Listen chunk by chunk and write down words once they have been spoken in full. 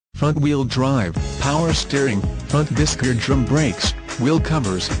front-wheel drive, power steering, front disc rear drum brakes, wheel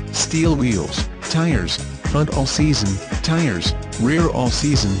covers, steel wheels, tires, front all-season, tires, rear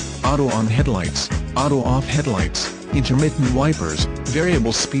all-season, auto-on headlights, auto-off headlights, intermittent wipers,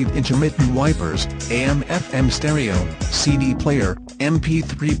 variable speed intermittent wipers, AM/FM stereo, CD player,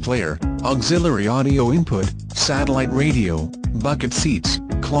 MP3 player, auxiliary audio input, satellite radio, bucket seats,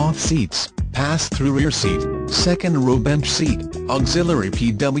 cloth seats, pass-through rear seat, second row bench seat, auxiliary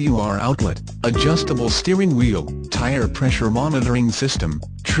PWR outlet, adjustable steering wheel, tire pressure monitoring system,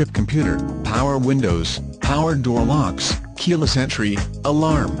 trip computer, power windows, power door locks, keyless entry,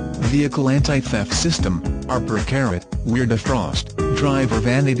 alarm, vehicle anti-theft system, upper carrot, rear defrost, driver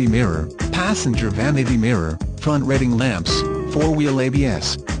vanity mirror, passenger vanity mirror, front reading lamps, four-wheel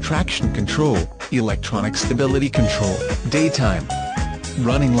ABS, traction control, electronic stability control, daytime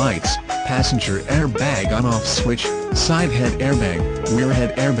running lights, passenger airbag on-off switch, side head airbag, rear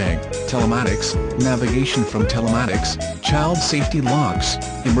head airbag, telematics, navigation from telematics, child safety locks,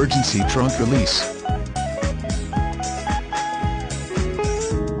 emergency trunk release.